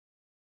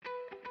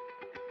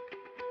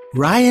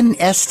Ryan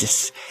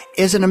Estes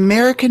is an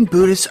American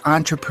Buddhist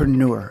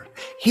entrepreneur.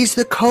 He's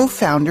the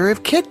co-founder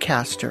of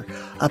Kidcaster,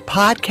 a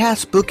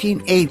podcast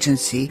booking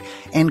agency,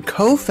 and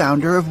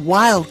co-founder of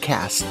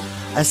Wildcast,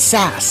 a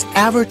SaaS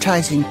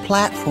advertising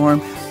platform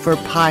for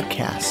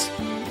podcasts.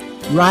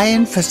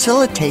 Ryan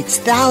facilitates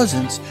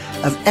thousands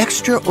of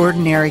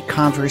extraordinary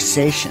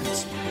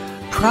conversations.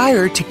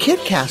 Prior to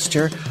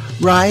Kidcaster,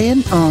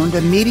 Ryan owned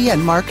a media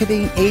and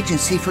marketing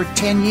agency for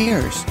 10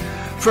 years.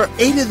 For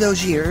 8 of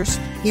those years,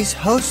 he's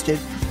hosted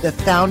the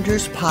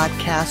Founders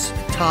Podcast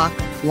Talk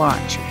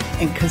Launch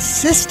and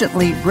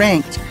consistently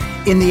ranked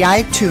in the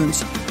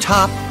iTunes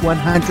Top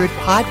 100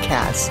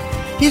 podcasts.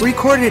 He's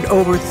recorded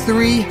over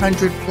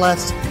 300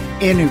 plus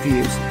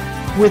interviews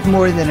with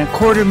more than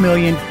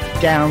 250,000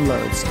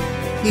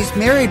 downloads. He's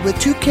married with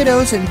 2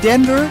 kiddos in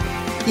Denver.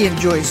 He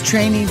enjoys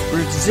training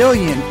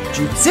Brazilian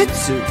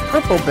Jiu-Jitsu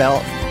purple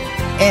belt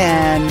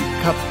and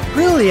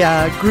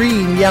Caprilia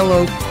green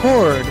yellow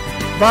cord,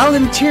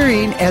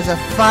 volunteering as a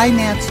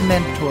finance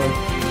mentor,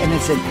 and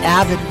as an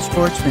avid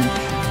sportsman.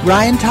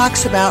 Ryan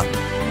talks about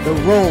the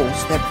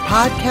roles that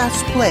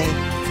podcasts play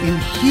in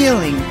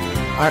healing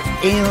our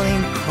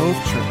ailing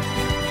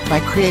culture by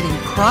creating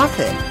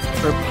profit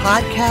for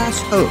podcast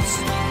hosts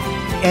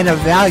and a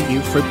value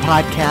for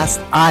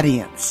podcast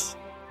audience.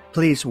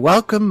 Please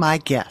welcome my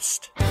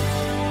guest.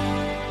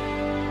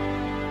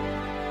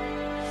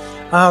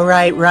 All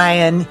right,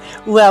 Ryan.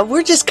 Well,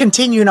 we're just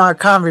continuing our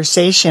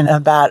conversation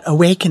about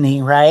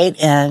awakening, right?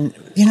 And,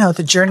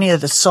 the journey of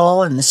the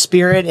soul and the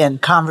spirit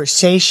and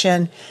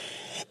conversation.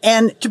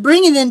 And to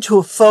bring it into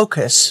a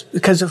focus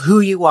because of who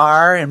you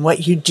are and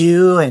what you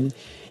do. And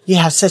you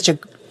have such a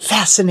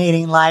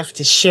fascinating life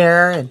to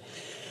share. And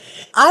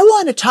I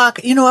want to talk,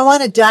 I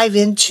want to dive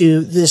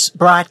into this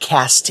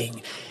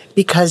broadcasting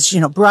because,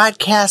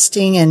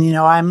 broadcasting and,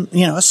 I'm,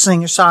 a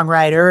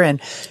singer-songwriter and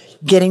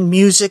getting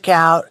music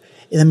out,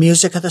 the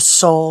music of the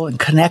soul and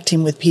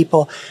connecting with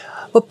people.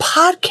 But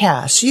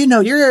podcasts,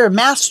 you're a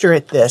master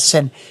at this.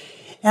 And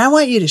I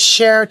want you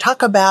to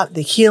talk about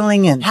the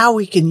healing and how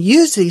we can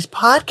use these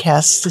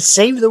podcasts to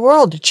save the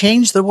world, to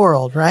change the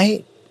world,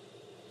 right?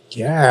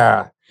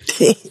 Yeah.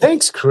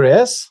 Thanks,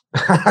 Kris.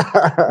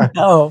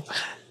 No.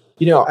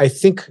 I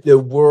think the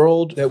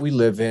world that we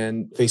live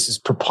in faces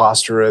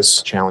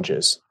preposterous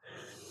challenges.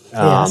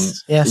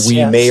 Yes.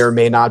 We may or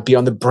may not be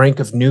on the brink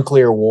of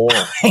nuclear war.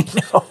 I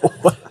know.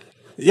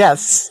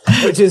 Yes.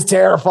 Which is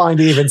terrifying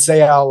to even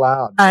say out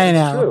loud. I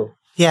know. True.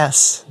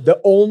 Yes.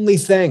 The only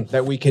thing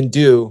that we can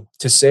do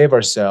to save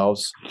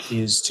ourselves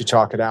is to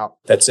talk it out.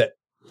 That's it.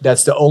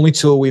 That's the only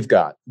tool we've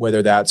got,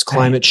 whether that's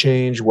climate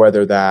change,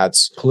 whether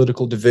that's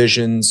political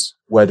divisions,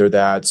 whether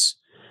that's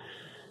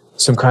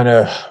some kind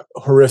of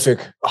horrific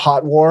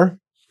hot war.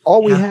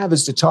 All we have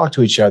is to talk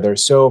to each other.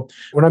 So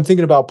when I'm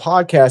thinking about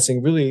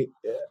podcasting, really,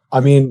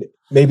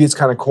 maybe it's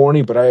kind of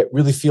corny, but I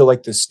really feel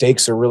like the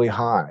stakes are really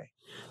high.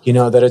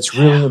 That it's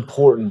really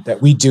important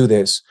that we do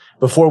this.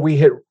 Before we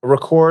hit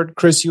record,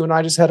 Kris, you and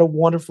I just had a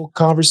wonderful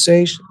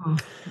conversation.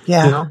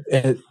 Yeah.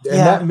 And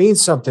that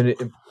means something.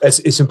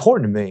 It's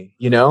important to me,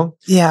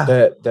 Yeah.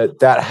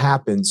 that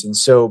happens. And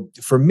so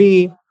for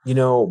me,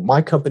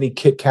 my company,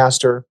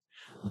 Kidcaster,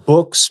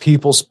 books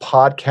people's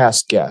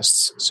podcast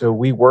guests. So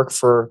we work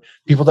for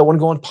people that want to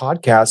go on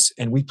podcasts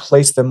and we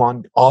place them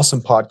on awesome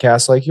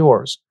podcasts like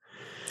yours.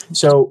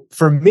 So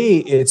for me,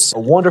 it's a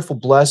wonderful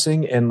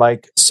blessing and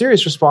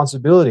serious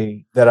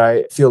responsibility that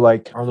I feel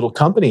like our little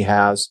company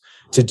has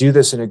to do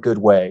this in a good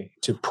way,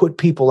 to put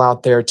people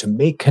out there, to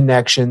make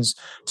connections,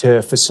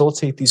 to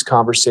facilitate these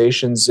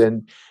conversations.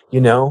 And,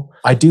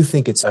 I do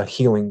think it's a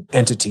healing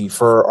entity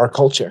for our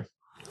culture.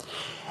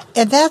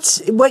 And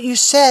that's what you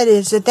said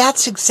is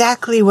that's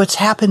exactly what's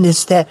happened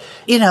is that,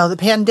 the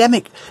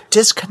pandemic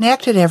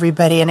disconnected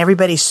everybody and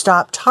everybody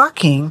stopped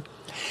talking.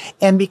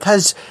 And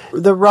because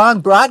the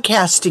wrong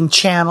broadcasting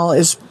channel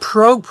is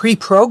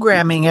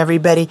pre-programming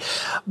everybody.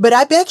 But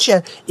I bet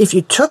you if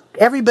you took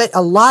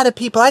a lot of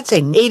people, I'd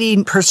say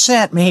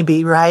 80%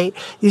 maybe, right?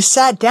 You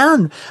sat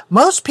down,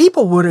 most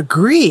people would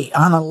agree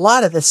on a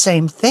lot of the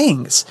same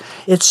things.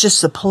 It's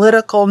just the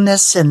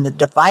politicalness and the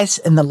device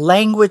and the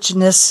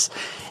languageness.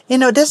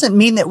 It doesn't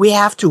mean that we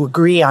have to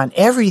agree on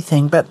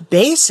everything, but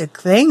basic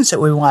things that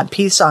we want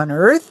peace on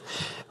earth,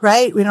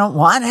 right? We don't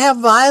want to have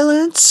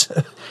violence.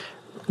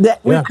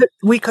 That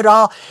we could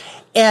all,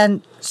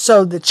 and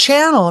so the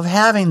channel of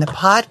having the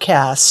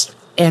podcast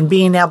and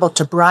being able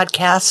to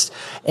broadcast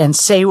and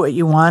say what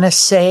you want to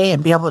say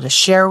and be able to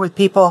share with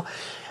people,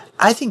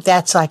 I think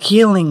that's like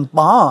healing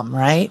balm,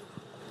 right?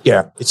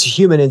 Yeah, it's a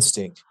human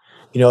instinct.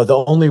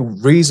 The only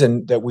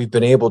reason that we've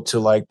been able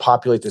to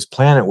populate this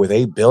planet with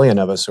 8 billion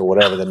of us or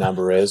whatever the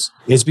number is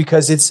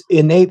because it's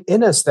innate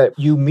in us that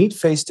you meet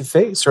face to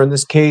face, or in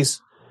this case,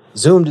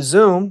 Zoom to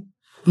Zoom.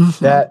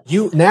 Mm-hmm. That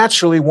you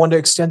naturally want to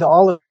extend the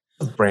olive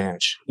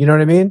branch. You know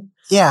what I mean?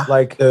 Yeah.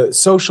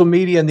 Social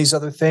media and these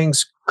other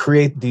things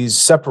create these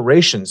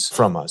separations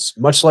from us.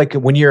 Much like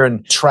when you're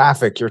in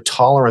traffic, your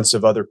tolerance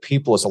of other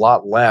people is a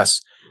lot less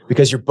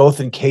because you're both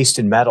encased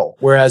in metal.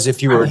 Whereas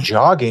if you were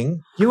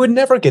jogging, you would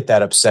never get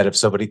that upset if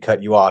somebody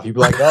cut you off. You'd be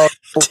like, oh,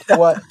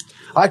 what?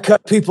 I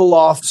cut people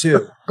off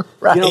too.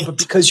 Right. But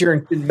because you're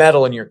in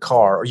metal in your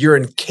car, or you're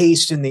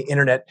encased in the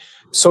internet,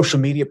 social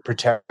media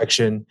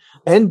protection,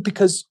 and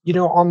because,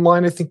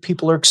 online, I think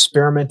people are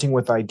experimenting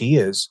with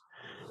ideas.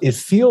 It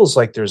feels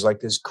like there's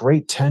like this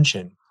great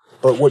tension.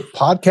 But what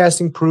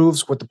podcasting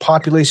proves, what the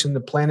population of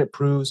the planet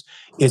proves,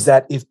 is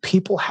that if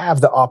people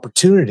have the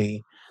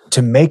opportunity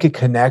to make a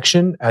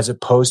connection as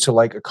opposed to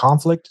like a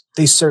conflict,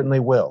 they certainly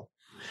will,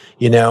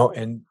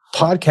 and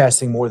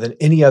podcasting more than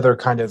any other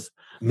kind of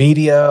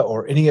media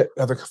or any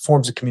other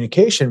forms of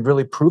communication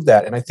really prove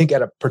that. And I think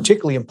at a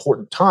particularly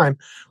important time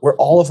where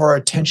all of our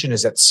attention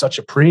is at such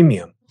a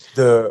premium,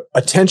 the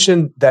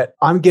attention that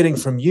I'm getting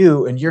from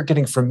you and you're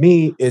getting from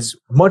me is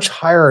much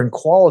higher in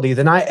quality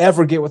than I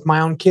ever get with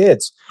my own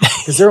kids,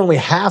 because they're only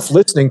half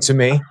listening to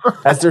me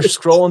as they're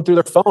scrolling through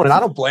their phone. And I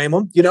don't blame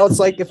them. It's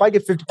like if I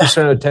get 50%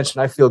 of attention,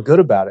 I feel good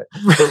about it.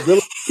 But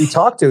really, we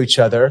talk to each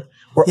other,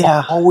 we're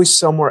always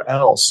somewhere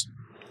else.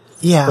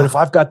 Yeah. But if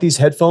I've got these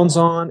headphones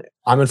on,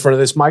 I'm in front of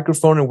this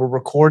microphone and we're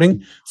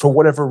recording, for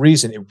whatever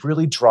reason, it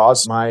really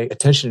draws my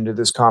attention into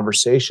this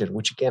conversation,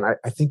 which again,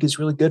 I think is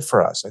really good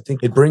for us. I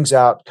think it brings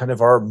out kind of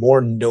our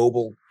more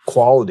noble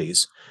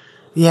qualities.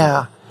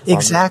 Yeah,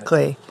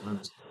 exactly.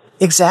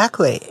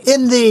 Exactly.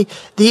 In the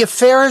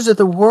affairs of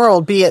the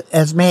world, be it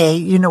as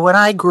may, when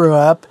I grew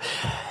up,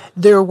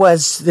 there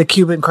was the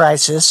Cuban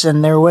crisis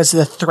and there was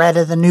the threat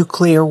of the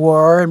nuclear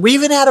war. And we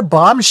even had a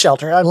bomb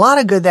shelter. A lot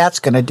of good that's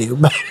going to do.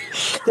 But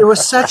there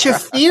was such a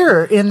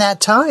fear in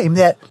that time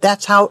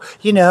that's how,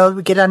 we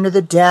get under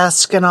the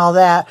desk and all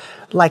that,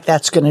 like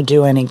that's going to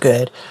do any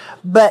good.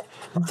 But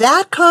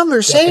that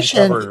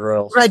conversation,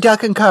 right,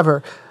 duck and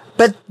cover.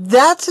 But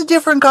that's a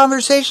different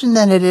conversation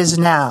than it is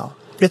now.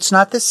 It's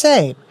not the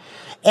same.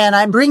 And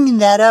I'm bringing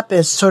that up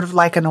as sort of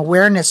like an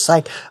awareness,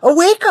 like a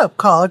wake-up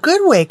call, a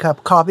good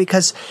wake-up call,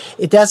 because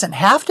it doesn't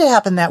have to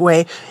happen that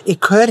way.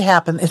 It could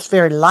happen. It's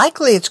very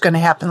likely it's going to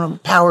happen when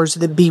powers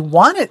that be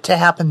want it to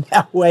happen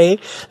that way.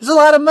 There's a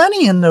lot of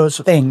money in those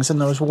things, in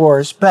those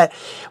wars. But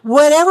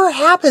whatever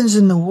happens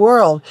in the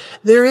world,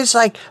 there is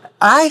like,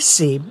 I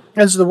see,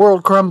 as the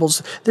world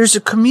crumbles, there's a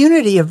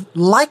community of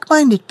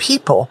like-minded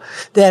people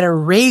that are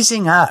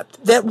raising up,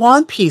 that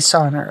want peace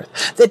on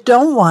earth, that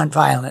don't want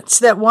violence,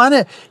 that want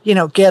to,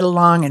 get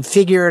along and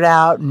figure it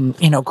out and,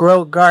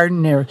 grow a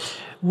garden or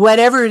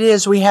whatever it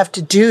is we have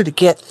to do to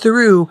get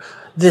through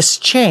this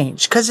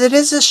change. Because it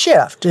is a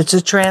shift. It's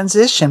a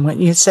transition,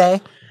 wouldn't you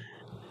say?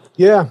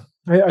 Yeah,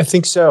 I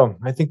think so.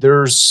 I think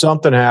there's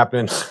something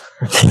happening.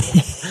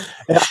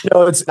 And I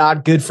know it's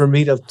not good for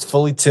me to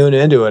fully tune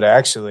into it,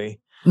 actually.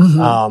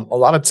 Mm-hmm. A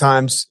lot of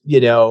times,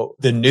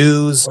 the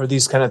news or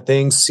these kind of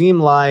things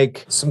seem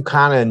like some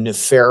kind of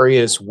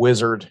nefarious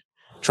wizard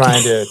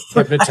trying to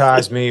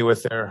hypnotize me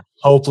with their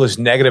hopeless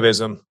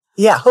negativism.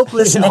 Yeah,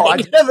 hopeless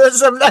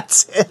negativism.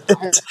 That's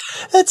it.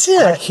 That's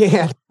it. I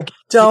can't.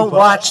 Don't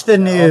watch the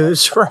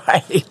news,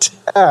 right?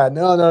 Yeah,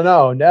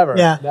 no, never.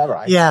 Yeah. Never.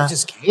 I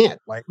just can't.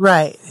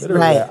 Right.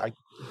 It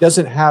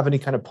doesn't have any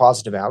kind of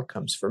positive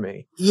outcomes for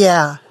me.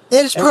 Yeah.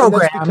 It is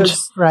programmed,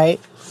 right?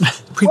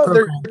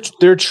 Well,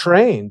 they're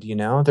trained,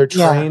 they're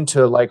trained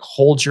to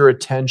hold your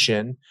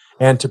attention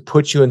and to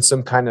put you in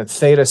some kind of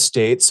theta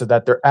state so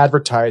that their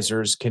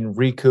advertisers can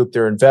recoup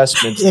their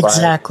investments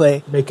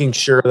by making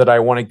sure that I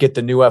want to get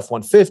the new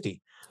F-150.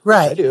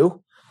 Right. I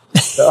do.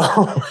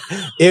 So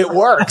it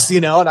works,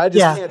 and I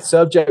just can't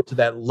subject to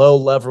that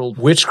low-level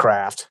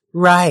witchcraft.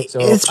 Right.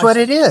 So it's what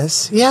it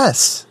is.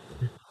 Yes.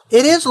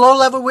 It is low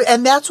level.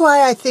 And that's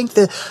why I think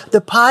the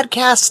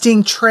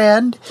podcasting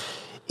trend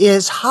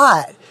is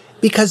hot,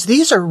 because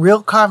these are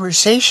real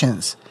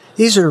conversations.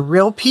 These are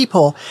real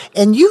people.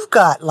 And you've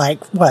got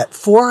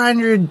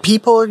 400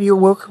 people you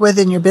work with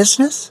in your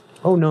business?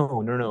 Oh,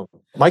 no.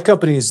 My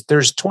company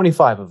there's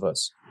 25 of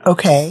us.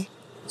 Okay.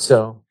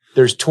 So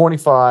there's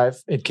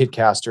 25 at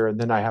Kidcaster.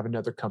 And then I have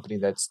another company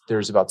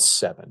there's about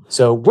 7.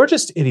 So we're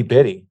just itty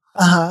bitty.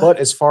 Uh-huh. But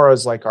as far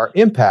as our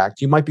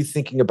impact, you might be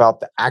thinking about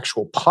the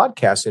actual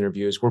podcast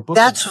interviews. We're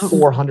booking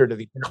 400 of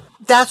the.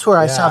 That's where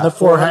I saw the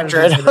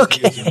 400.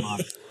 Okay,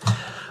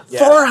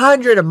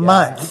 400 a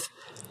month.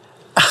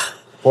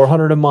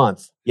 400 a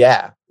month.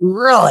 Yeah.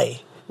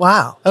 Really?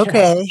 Wow.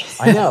 Okay. Yeah,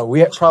 I know.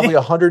 We have probably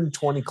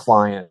 120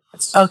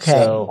 clients. Okay.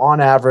 So on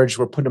average,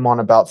 we're putting them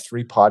on about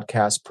 3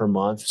 podcasts per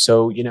month.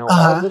 So,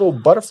 our little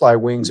butterfly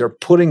wings are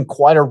putting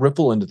quite a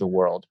ripple into the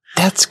world.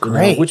 That's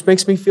great. Which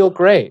makes me feel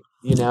great.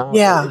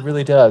 Yeah. It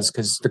really does,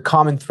 because the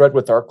common thread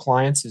with our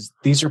clients is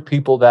these are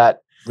people that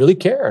really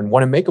care and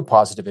want to make a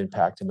positive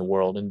impact in the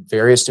world in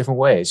various different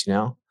ways,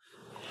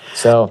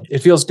 So it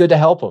feels good to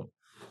help them.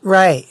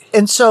 Right.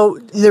 And so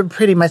they're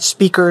pretty much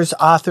speakers,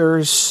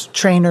 authors,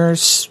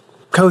 trainers,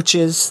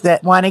 coaches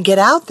that want to get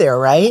out there,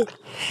 right?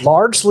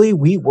 Largely,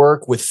 we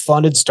work with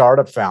funded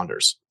startup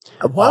founders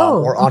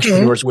or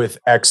entrepreneurs with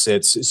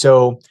exits.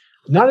 So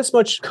Not as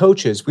much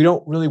coaches. We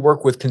don't really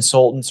work with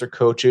consultants or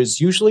coaches.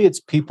 Usually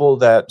it's people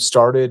that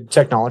started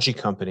technology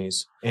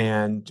companies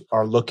and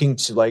are looking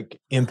to like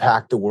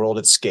impact the world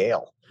at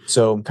scale.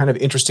 So kind of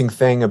interesting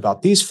thing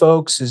about these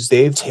folks is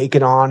they've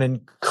taken on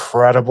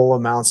incredible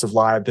amounts of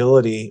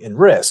liability and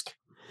risk.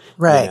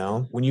 Right. You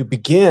know, when you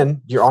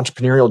begin your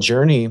entrepreneurial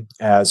journey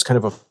as kind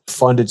of a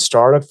funded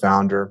startup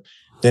founder,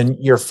 then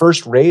your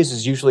first raise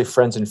is usually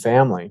friends and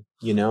family,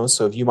 you know?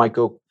 So if you might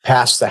go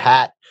pass the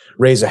hat,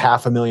 raise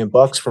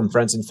 $500,000 from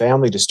friends and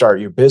family to start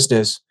your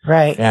business,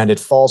 right, and it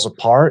falls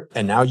apart,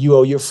 and now you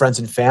owe your friends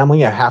and family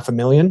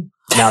 $500,000.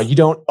 Now you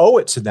don't owe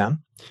it to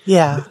them.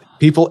 Yeah.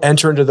 People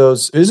enter into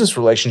those business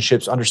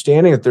relationships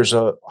understanding that there's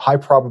a high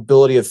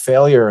probability of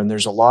failure and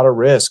there's a lot of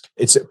risk.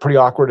 It's pretty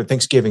awkward at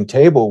Thanksgiving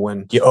table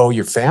when you owe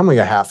your family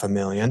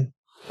 $500,000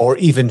 or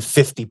even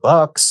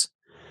 $50.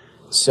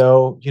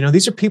 So, you know,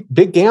 these are people,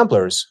 big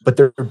gamblers, but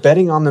they're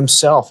betting on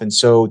themselves. And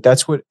so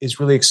that's what is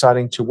really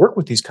exciting to work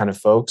with these kind of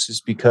folks, is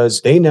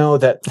because they know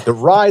that the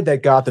ride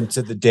that got them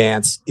to the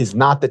dance is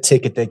not the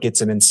ticket that gets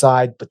them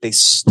inside, but they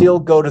still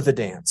go to the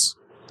dance,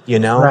 you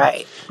know?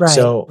 Right.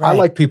 So I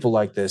like people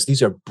like this.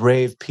 These are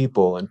brave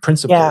people and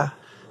principled. Yeah.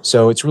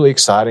 So it's really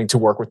exciting to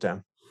work with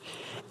them.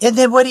 And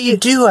then what do you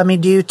do? I mean,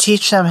 do you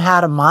teach them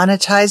how to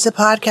monetize the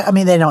podcast? I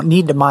mean, they don't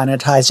need to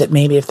monetize it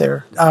maybe if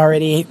they're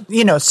already,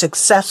 you know,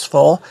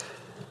 successful.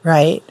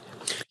 Right.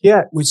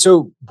 Yeah.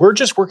 So we're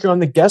just working on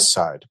the guest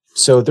side.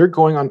 So they're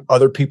going on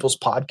other people's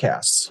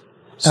podcasts.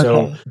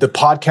 So the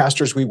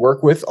podcasters we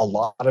work with, a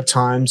lot of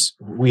times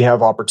we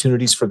have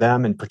opportunities for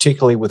them, and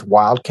particularly with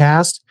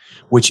Wildcast,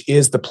 which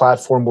is the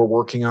platform we're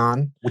working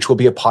on, which will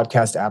be a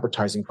podcast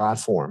advertising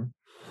platform,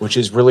 which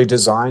is really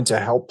designed to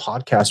help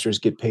podcasters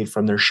get paid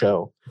from their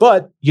show.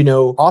 But, you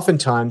know,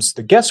 oftentimes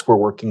the guests we're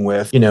working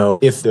with, you know,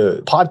 if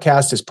the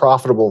podcast is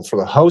profitable for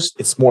the host,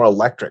 it's more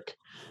electric.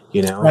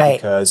 You know,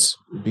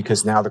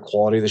 because now the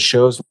quality of the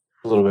show is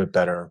a little bit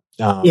better.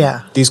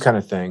 These kind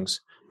of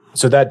things.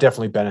 So that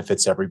definitely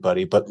benefits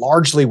everybody. But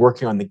largely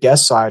working on the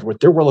guest side,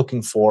 what we're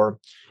looking for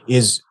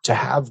is to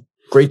have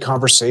great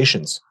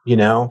conversations. You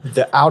know,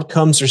 the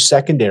outcomes are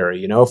secondary.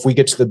 You know, if we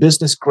get to the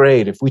business,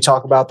 great. If we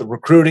talk about the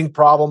recruiting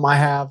problem I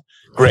have,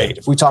 great.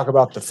 If we talk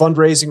about the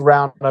fundraising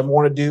round I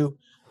want to do,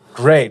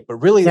 great. But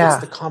really, it's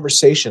the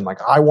conversation.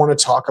 Like, I want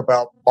to talk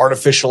about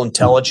artificial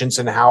intelligence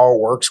and how it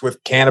works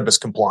with cannabis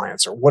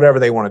compliance or whatever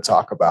they want to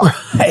talk about.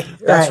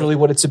 That's really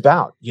what it's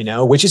about, you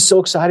know, which is so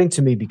exciting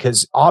to me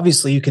because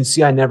obviously you can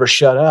see I never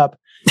shut up.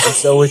 And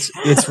so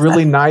it's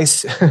really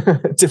nice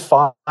to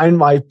find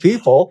my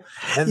people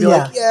and be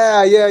like,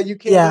 you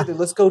can't either.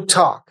 Let's go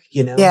talk,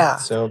 you know? Yeah.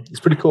 So it's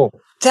pretty cool.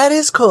 That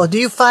is cool. Do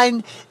you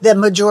find the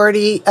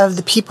majority of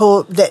the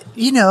people that,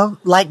 you know,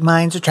 like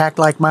minds attract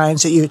like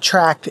minds, that you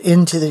attract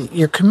into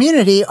your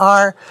community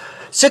are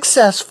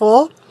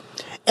successful,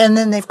 and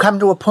then they've come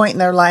to a point in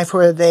their life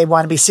where they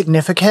want to be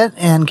significant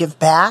and give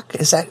back?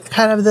 Is that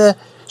kind of the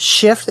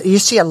shift? You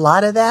see a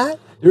lot of that?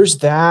 There's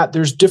that.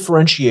 There's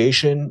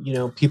differentiation. You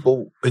know,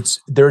 people,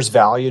 there's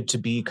value to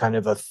be kind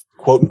of a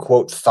quote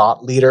unquote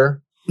thought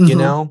leader, you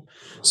know,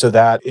 so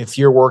that if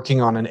you're working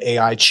on an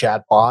AI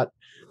chatbot,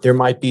 there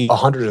might be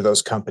 100 of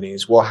those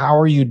companies. Well, how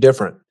are you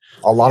different?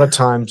 A lot of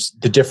times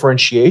the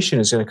differentiation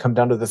is going to come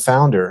down to the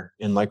founder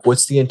and like,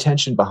 what's the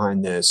intention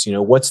behind this? You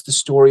know, what's the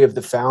story of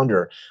the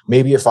founder?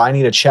 Maybe if I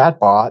need a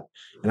chatbot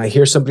and I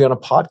hear somebody on a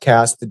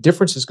podcast, the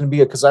difference is going to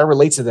be because I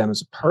relate to them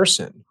as a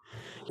person.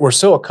 We're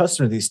so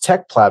accustomed to these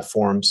tech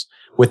platforms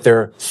with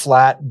their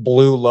flat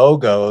blue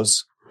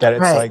logos that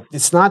it's like,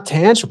 it's not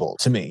tangible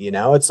to me. You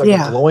know, it's like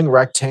a glowing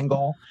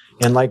rectangle.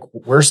 And like,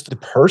 where's the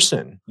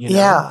person? You know?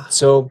 Yeah.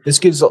 So this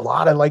gives a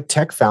lot of like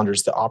tech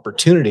founders the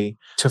opportunity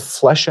to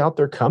flesh out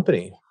their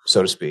company,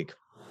 so to speak.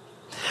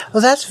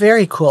 Well, that's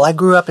very cool. I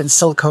grew up in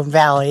Silicon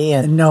Valley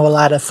and know a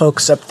lot of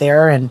folks up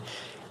there,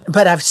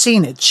 but I've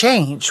seen it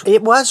change.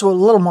 It was a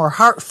little more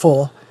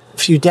heartful a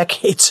few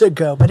decades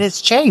ago, but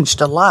it's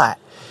changed a lot.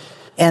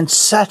 And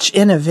such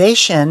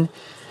innovation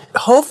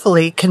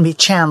hopefully can be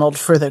channeled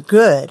for the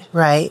good,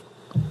 right?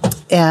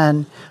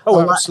 And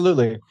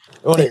absolutely.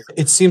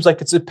 It seems like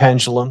it's a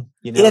pendulum,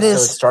 you know. It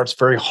is. So it starts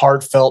very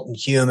heartfelt and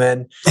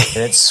human, and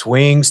it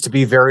swings to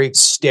be very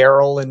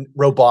sterile and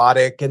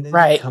robotic, and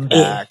then come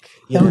back.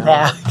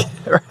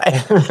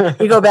 Right.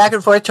 We go back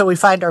and forth till we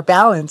find our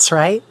balance,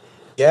 right?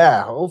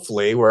 Yeah,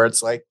 hopefully, where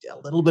it's like a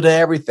little bit of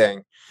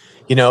everything,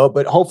 you know.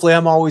 But hopefully,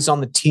 I'm always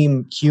on the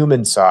team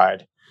human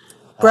side.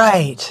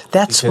 Right.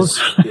 That's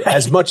because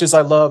as much as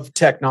I love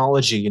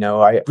technology, you know,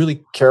 I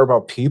really care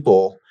about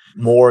people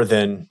more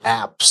than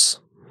apps.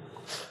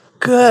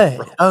 Good.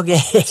 Okay.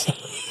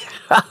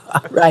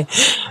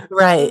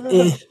 Right.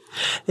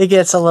 It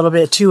gets a little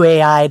bit too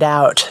AI'd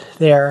out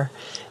there.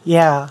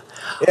 Yeah.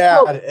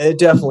 Yeah, it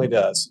definitely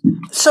does.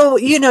 So,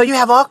 you know, you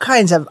have all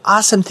kinds of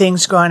awesome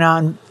things going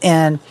on,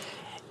 and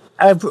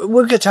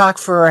we could talk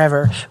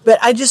forever, but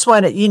I just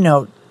want to, you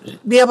know,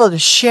 be able to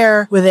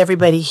share with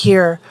everybody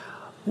here,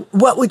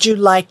 what would you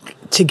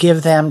like to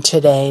give them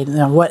today? You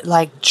know, what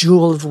like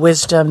jewel of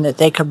wisdom that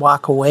they could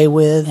walk away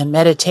with and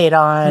meditate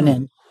on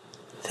and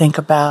think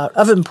about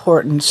of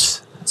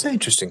importance? That's an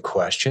interesting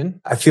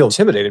question. I feel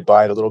intimidated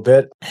by it a little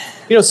bit.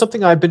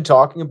 Something I've been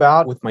talking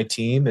about with my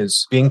team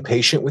is being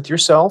patient with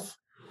yourself.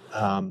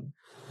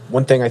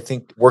 One thing I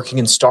think working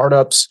in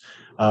startups,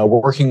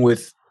 working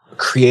with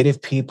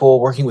creative people,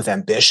 working with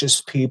ambitious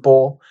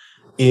people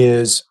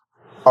is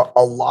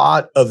a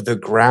lot of the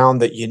ground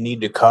that you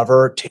need to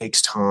cover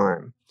takes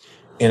time.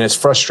 And it's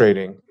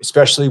frustrating,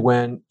 especially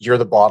when you're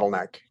the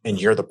bottleneck and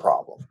you're the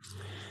problem.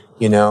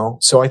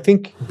 So I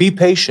think be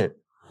patient.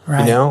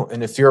 Right.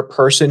 And if you're a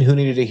person who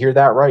needed to hear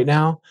that right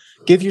now,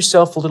 give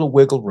yourself a little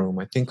wiggle room.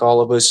 I think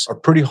all of us are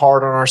pretty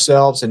hard on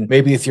ourselves. And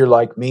maybe if you're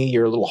like me,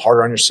 you're a little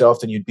harder on yourself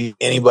than you'd be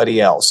anybody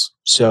else.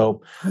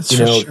 So,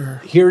 Sure.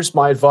 Here's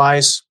my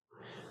advice.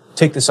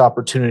 Take this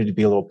opportunity to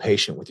be a little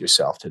patient with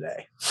yourself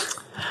today.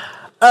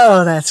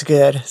 Oh, that's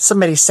good.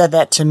 Somebody said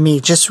that to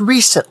me just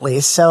recently.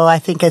 So I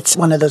think it's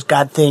one of those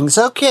God things.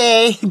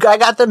 Okay, I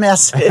got the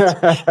message.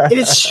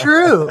 It's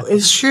true.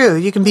 It's true.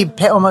 You can be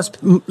almost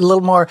a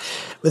little more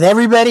with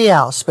everybody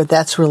else, but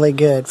that's really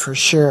good for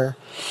sure.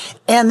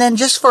 And then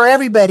just for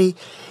everybody,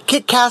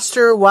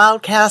 Kitcaster,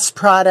 Wildcast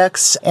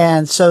products.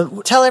 And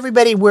so tell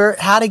everybody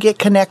how to get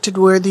connected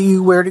with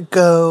you, where to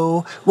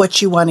go,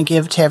 what you want to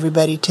give to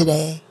everybody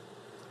today.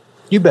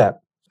 You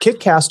bet.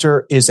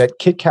 Kitcaster is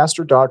at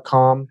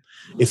kitcaster.com.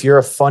 If you're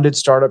a funded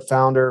startup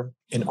founder,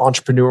 an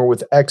entrepreneur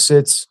with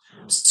exits,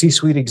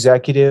 C-suite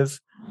executive,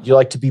 you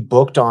like to be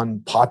booked on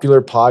popular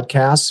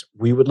podcasts,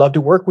 we would love to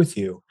work with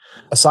you.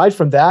 Aside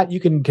from that, you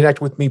can connect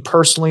with me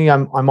personally.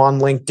 I'm on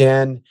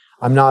LinkedIn.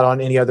 I'm not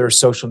on any other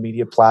social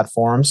media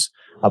platforms,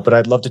 but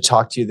I'd love to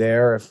talk to you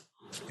there.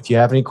 If you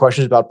have any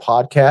questions about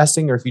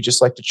podcasting or if you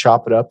just like to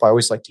chop it up, I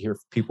always like to hear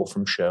people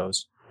from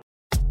shows.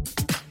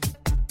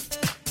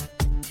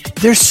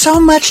 There's so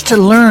much to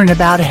learn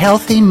about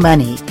healthy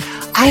money.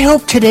 I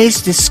hope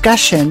today's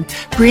discussion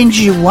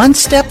brings you one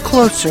step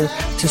closer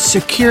to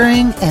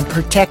securing and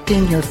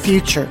protecting your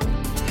future.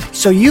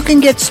 So you can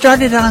get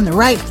started on the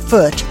right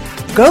foot,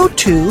 go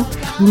to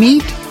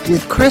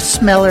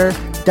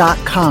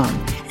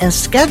meetwithkrismeller.com and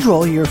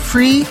schedule your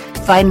free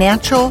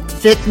financial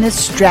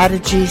fitness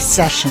strategy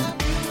session.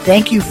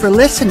 Thank you for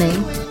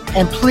listening,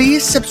 and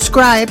please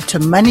subscribe to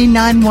Money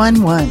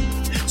 911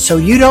 so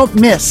you don't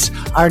miss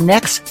our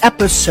next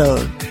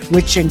episode,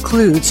 which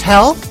includes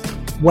health,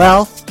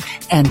 wealth,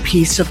 and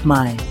peace of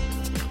mind.